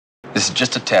This is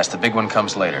just a test. The big one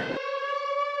comes later.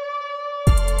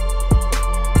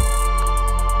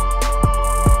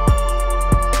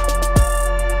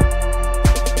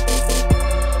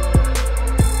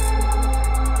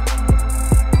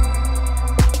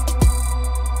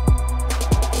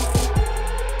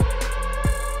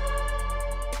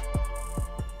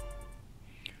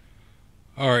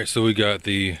 Alright, so we got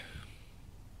the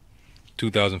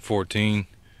 2014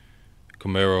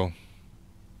 Camaro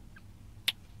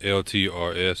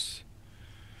LTRS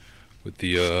with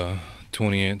the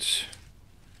 20-inch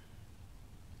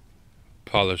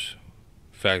polished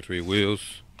factory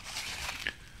wheels.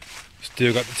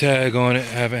 Still got the tag on it,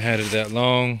 haven't had it that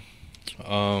long.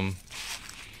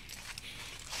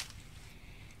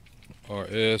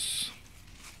 RS.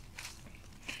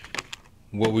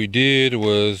 What we did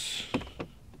was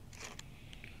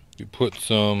we put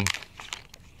some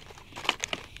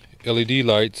LED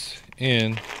lights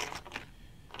in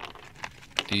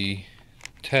the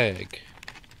tag,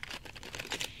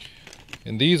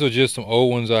 and these are just some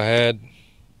old ones I had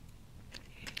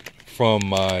from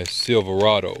my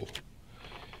Silverado,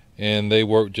 and they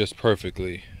work just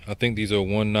perfectly. I think these are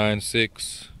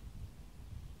 196,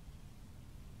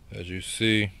 as you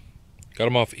see. Got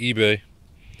them off eBay.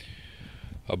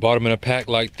 I bought them in a pack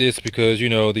like this because, you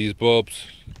know, these bulbs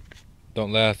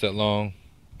don't last that long.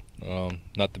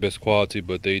 Not the best quality,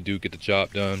 but they do get the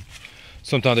job done.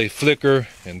 Sometimes they flicker,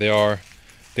 and there are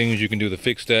things you can do to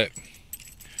fix that.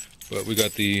 But we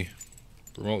got the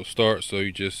remote start, so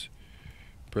you just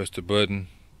press the button.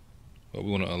 But we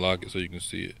want to unlock it so you can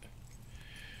see it.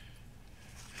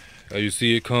 As you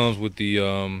see, it comes with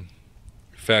the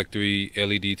factory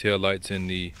LED tail lights and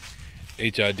the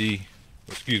LED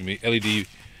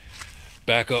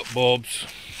backup bulbs.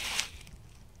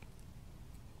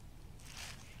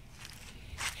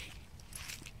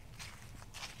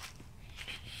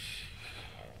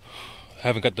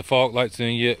 Haven't got the fog lights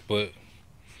in yet, but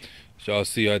as y'all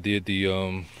see, I did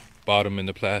the bottom in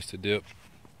the plastic dip,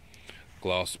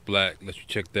 gloss black. Let you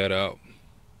check that out.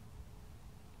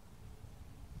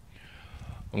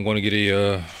 I'm going to get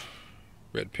a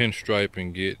red pinstripe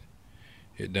and get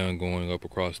it done going up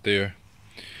across there.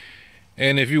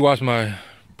 And if you watch my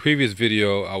previous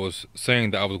video, I was saying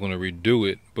that I was going to redo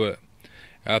it, but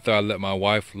after I let my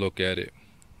wife look at it,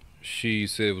 she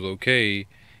said it was okay.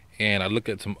 And I looked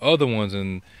at some other ones,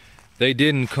 and they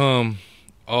didn't come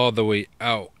all the way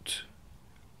out.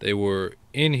 They were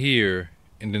in here,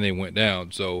 and then they went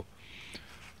down. So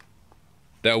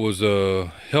that was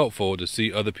helpful to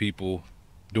see other people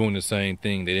doing the same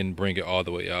thing. They didn't bring it all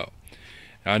the way out.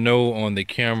 I know on the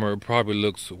camera it probably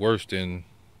looks worse than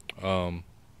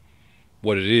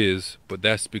what it is, but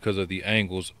that's because of the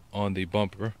angles on the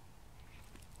bumper.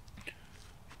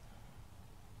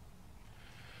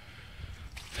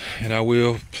 And I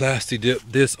will plastic dip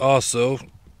this also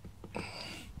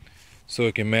so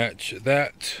it can match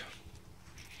that.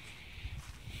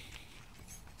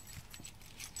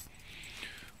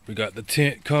 We got the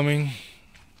tint coming.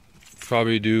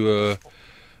 Probably do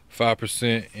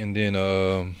 5% and then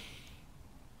a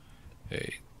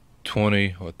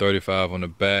 20 or 35 on the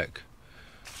back.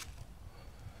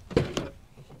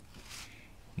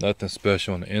 Nothing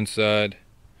special on the inside.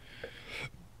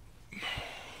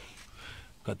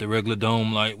 Got the regular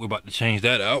dome light. We're about to change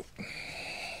that out.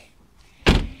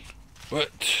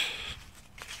 But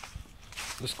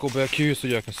let's go back here so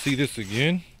y'all can see this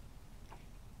again.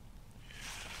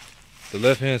 The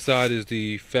left hand side is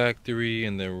the factory,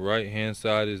 and the right hand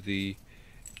side is the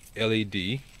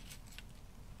LED.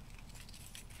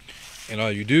 And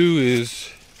all you do is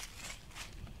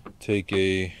take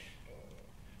a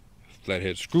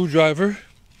flathead screwdriver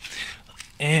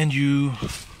and you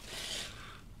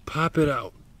pop it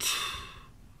out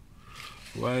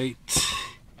right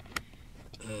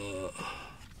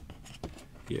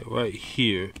right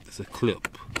here. It's a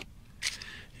clip,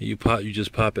 and you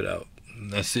just pop it out,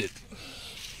 and that's it.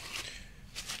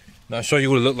 Now I'll show you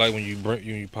what it looked like when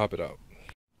you pop it out.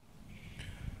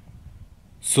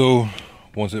 So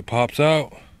once it pops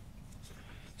out,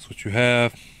 that's what you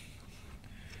have.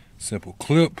 Simple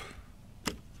clip,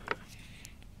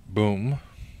 boom.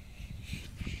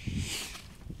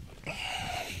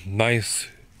 Nice,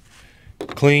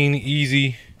 clean,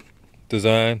 easy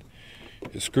design.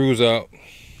 It screws out.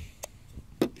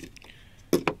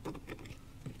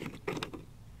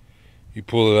 You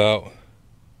pull it out.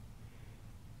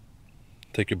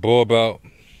 Take your bulb out.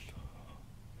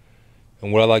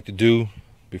 And what I like to do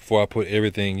before I put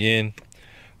everything in,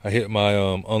 I hit my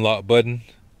unlock button.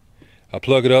 I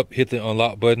plug it up, hit the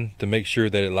unlock button to make sure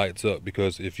that it lights up,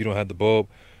 because if you don't have the bulb,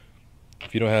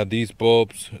 If you don't have these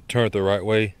bulbs turned the right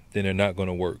way, then they're not going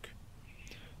to work.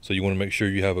 So you want to make sure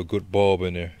you have a good bulb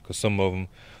in there, because some of them,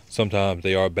 sometimes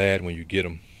they are bad when you get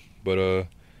them. But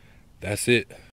that's it.